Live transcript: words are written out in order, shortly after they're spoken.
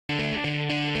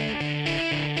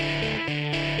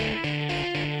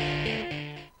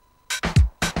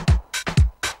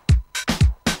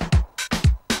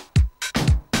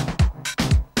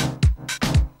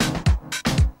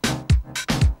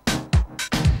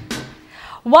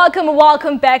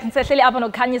Welcome back. Of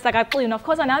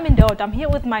course, I'm in Dot. I'm here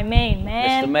with my main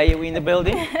man. Mr. Mayor, we in the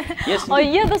building? Yes. Oh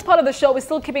yeah, this part of the show, we're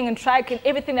still keeping in track in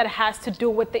everything that has to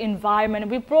do with the environment.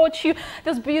 We brought you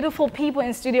those beautiful people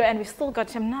in studio, and we still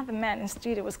got another man in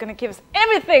studio who's going to give us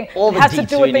everything that has to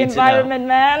do with the environment,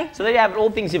 man. So there you have it, all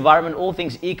things environment, all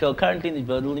things eco. Currently in the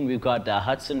building, we've got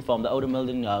Hudson from the Oude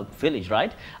Molen Village,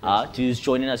 right? Who's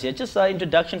joining us here. Just an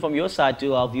introduction from your side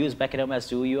to our viewers back at home as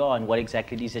to who you are and what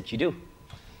exactly it is that you do.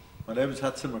 My name is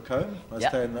Hudson McComb. I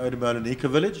stay in the Oude Molen Eco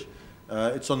Village.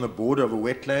 It's on the border of a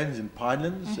wetlands in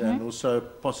Pinelands and also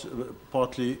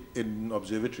partly in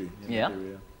observatory in that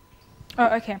area.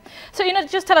 Oh, okay. So,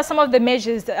 just tell us some of the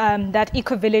measures that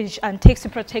Eco Village takes to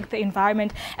protect the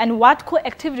environment, and what cool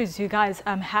activities you guys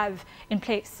have in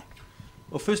place.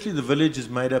 Well, firstly, the village is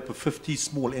made up of 50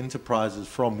 small enterprises,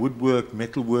 from woodwork,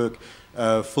 metalwork,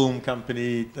 film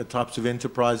company types of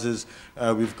enterprises.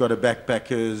 We've got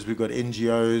backpackers, we've got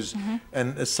NGOs,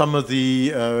 and some of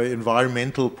the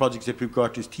environmental projects that we've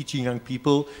got is teaching young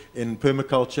people in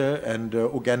permaculture and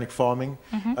organic farming.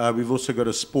 We've also got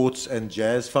a sports and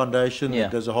jazz foundation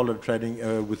that does a whole lot of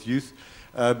training with youth.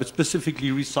 But specifically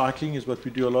recycling is what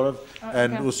we do a lot of,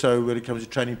 and also when it comes to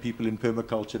training people in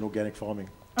permaculture and organic farming.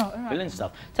 Oh, right. Brilliant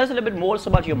stuff. Tell us a little bit more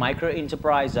about your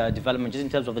micro-enterprise development, just in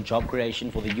terms of the job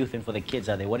creation for the youth and for the kids.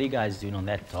 What are you guys doing on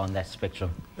that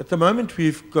spectrum? At the moment,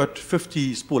 we've got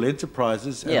 50 small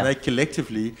enterprises, and they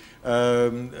collectively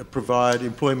provide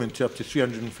employment to up to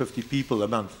 350 people a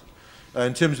month.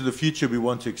 In terms of the future, we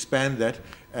want to expand that,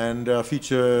 and our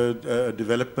future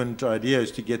development idea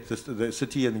is to get the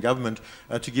city and the government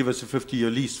to give us a 50-year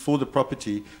lease for the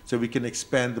property so we can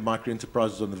expand the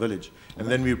micro-enterprises on the village. And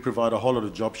then we provide a whole lot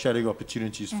of job sharing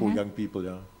opportunities for young people.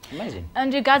 Amazing. And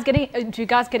do you guys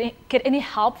get any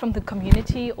help from the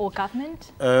community or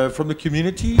government? From the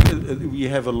community, we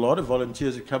have a lot of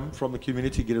volunteers that come from the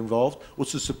community, get involved,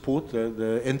 also support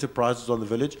the enterprises on the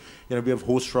village. We have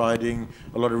horse riding,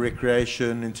 a lot of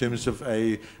recreation in terms of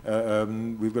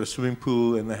we've got a swimming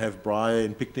pool, and they have braai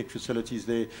and picnic facilities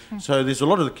there. So there's a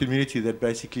lot of the community that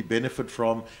basically benefit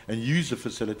from and use the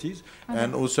facilities,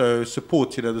 and also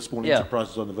support the small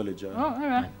enterprises on the village. Oh, all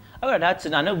right. All right,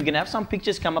 Hudson, I know we're going to have some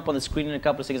pictures come up on the screen in a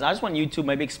couple of seconds. I just want you to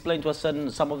maybe explain to us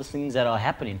some of the things that are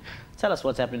happening. Tell us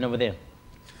what's happening over there.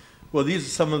 Well, these are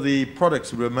some of the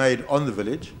products that were made on the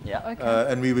village.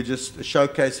 And we were just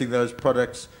showcasing those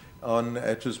products on,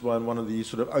 it was one of the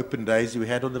sort of open days we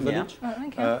had on the village.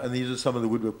 And these are some of the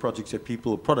woodwork products that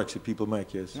people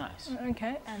make, yes. Nice.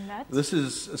 Okay, and that? This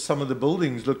is some of the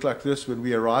buildings looked like this when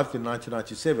we arrived in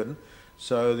 1997.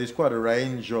 So there's quite a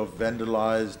range of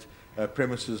vandalized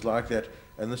premises like that,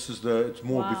 and this is it's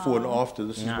more before and after.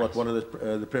 This is what one of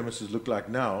the premises look like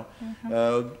now.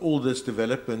 All this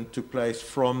development took place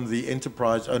from the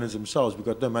enterprise owners themselves. We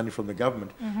got no money from the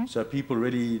government, so people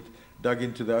really dug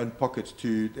into their own pockets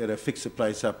to fix the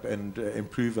place up and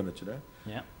improve on it.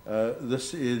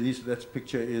 That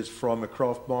picture is from a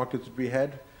craft market that we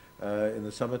had in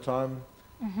the summertime.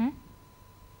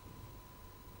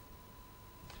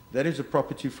 That is a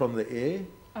property from the air.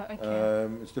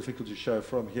 It's difficult to show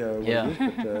from here,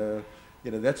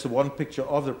 but that's the one picture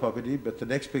of the property, but the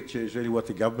next picture is really what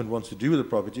the government wants to do with the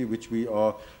property, which we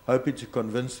are hoping to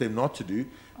convince them not to do.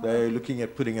 They're looking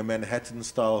at putting a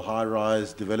Manhattan-style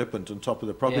high-rise development on top of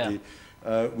the property.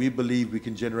 We believe we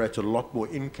can generate a lot more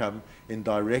income in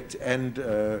direct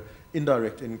and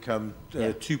indirect income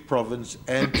to province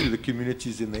and to the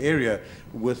communities in the area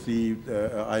with the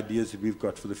ideas that we've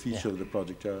got for the future of the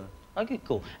project. Okay,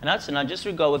 cool. And Hudson, now just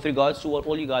with regards to what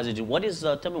all you guys are doing,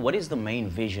 tell me, what is the main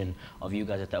vision of you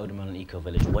guys at the Oude Molen Eco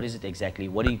Village? What is it exactly?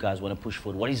 What do you guys want to push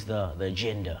forward? What is the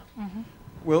agenda?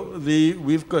 Well,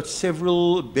 we've got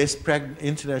several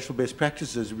international best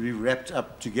practices we wrapped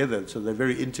up together, so they're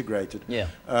very integrated.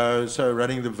 So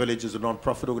running the village as a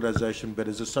non-profit organization, but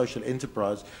as a social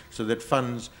enterprise, so that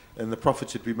funds and the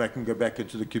profits that we make can go back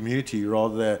into the community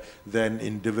rather than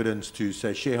in dividends to,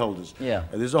 say, shareholders.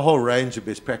 There's a whole range of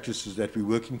best practices that we're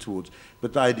working towards,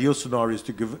 but the ideal scenario is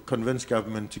to convince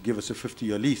government to give us a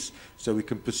 50-year lease so we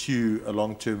can pursue a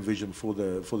long-term vision for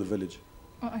the village.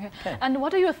 Okay. And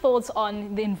what are your thoughts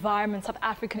on the environment, South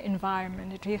African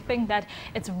environment? Do you think that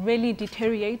it's really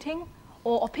deteriorating,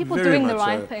 or are people doing the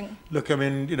right thing? Look, I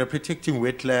mean, protecting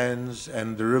wetlands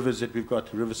and the rivers that we've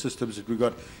got, the river systems that we've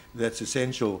got, that's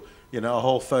essential. you know, our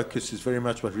whole focus is very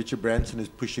much what Richard Branson is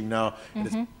pushing now, and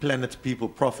it's planet, people,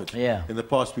 profit. Yeah. In the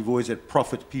past, we've always had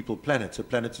profit, people, planet, so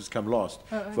planet has come last.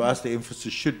 For us, the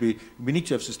emphasis should be, we need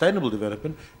to have sustainable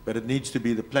development, but it needs to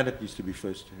be, the planet needs to be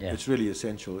first. Yeah. It's really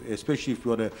essential, especially if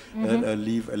we want to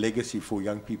leave a legacy for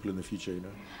young people in the future, you know.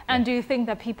 And do you think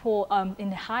that people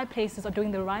in high places are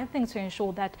doing the right things to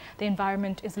ensure that the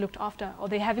environment is looked after, or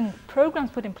they're having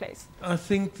programs put in place? I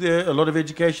think a lot of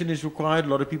education is required. A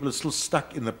lot of people are still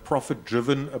stuck in the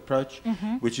profit-driven approach,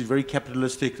 which is very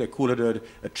capitalistic. They call it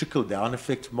a trickle-down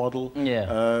effect model.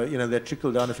 Yeah. You know, that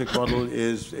trickle-down effect model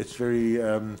it's very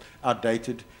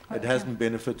outdated. It hasn't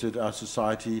benefited our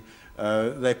society.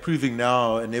 They're proving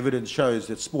now, and evidence shows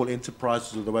that small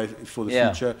enterprises are the way for the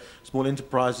future. Small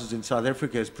enterprises in South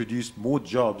Africa has produced more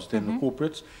jobs than the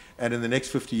corporates, and in the next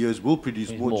 50 years will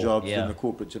produce more jobs than the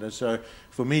corporates. You know, so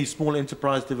for me, small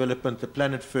enterprise development, the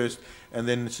planet first, and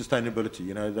then sustainability.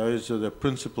 You know, those are the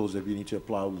principles that we need to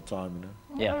apply all the time. You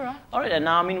know. Yeah. All right. And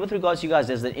now, I mean, with regards to you guys,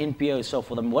 there's the NPO, so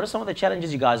for them, what are some of the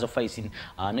challenges you guys are facing?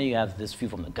 I know you have this view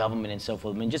from the government and so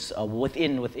forth. I mean, just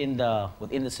within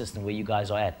the system where you guys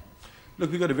are at. Look,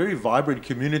 we've got a very vibrant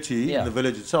community in the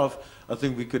village itself. I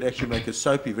think we could actually make a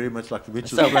soapy, very much like the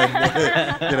Mitchell's playing,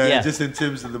 you know, just in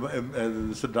terms of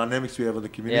the sort of dynamics we have in the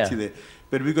community there.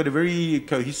 But we've got a very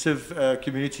cohesive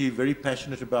community, very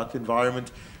passionate about the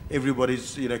environment.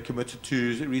 Everybody's, you know, committed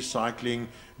to recycling,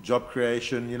 job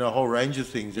creation, you know, a whole range of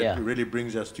things that really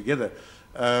brings us together.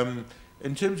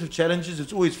 In terms of challenges,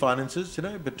 it's always finances, you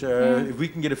know, but if we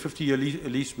can get a 50-year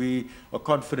lease, we are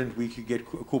confident we could get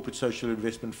corporate social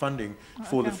investment funding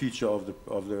for the future of the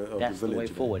village. That's the way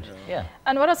forward. Yeah.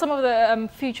 And what are some of the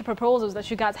future proposals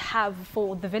that you guys have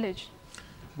for the village?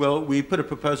 Well, we put a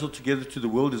proposal together to the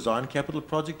World Design Capital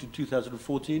Project in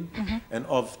 2014, and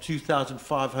of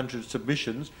 2,500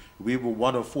 submissions, we were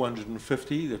one of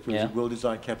 450 that was a World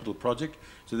Design Capital Project.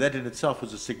 So that in itself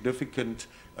was a significant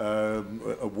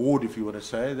award, if you want to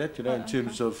say that, you know, in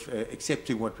terms of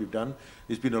accepting what we've done.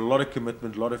 There's been a lot of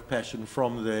commitment, a lot of passion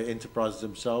from the enterprises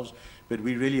themselves, but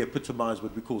we really epitomize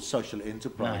what we call social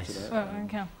enterprise. Nice. You know?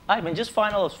 Okay. I mean, just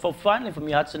finally from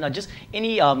you, Hudson, just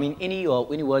any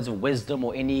words of wisdom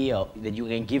or any that you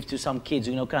can give to some kids,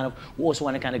 you know, kind of who also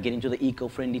want to kind of get into the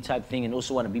eco-friendly type thing and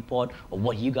also want to be part of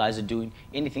what you guys are doing.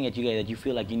 Anything that you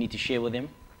feel like you need to share with them?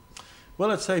 Well,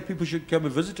 I'd say people should come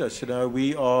and visit us. You know,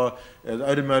 we are, the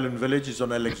Oude Molen Village is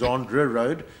on Alexandra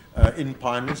Road in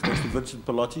Pinelands, next to Vincent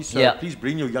Pallotti. So please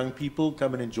bring your young people,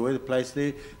 come and enjoy the place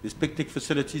there. There's picnic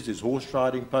facilities, there's horse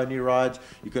riding, pony rides.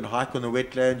 You can hike on the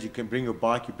wetlands, you can bring your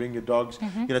bike, you bring your dogs.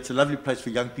 You know, it's a lovely place for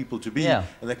young people to be. And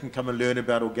they can come and learn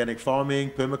about organic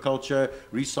farming, permaculture,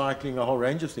 recycling, a whole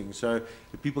range of things. So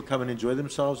if people come and enjoy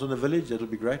themselves on the village, that'll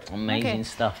be great. Amazing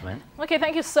stuff, man. Okay,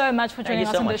 thank you so much for joining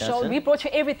us on the show. Hudson. We brought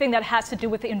you everything that has to do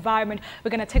with the environment.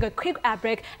 We're going to take a quick ad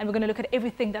break and we're going to look at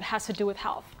everything that has to do with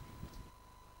health.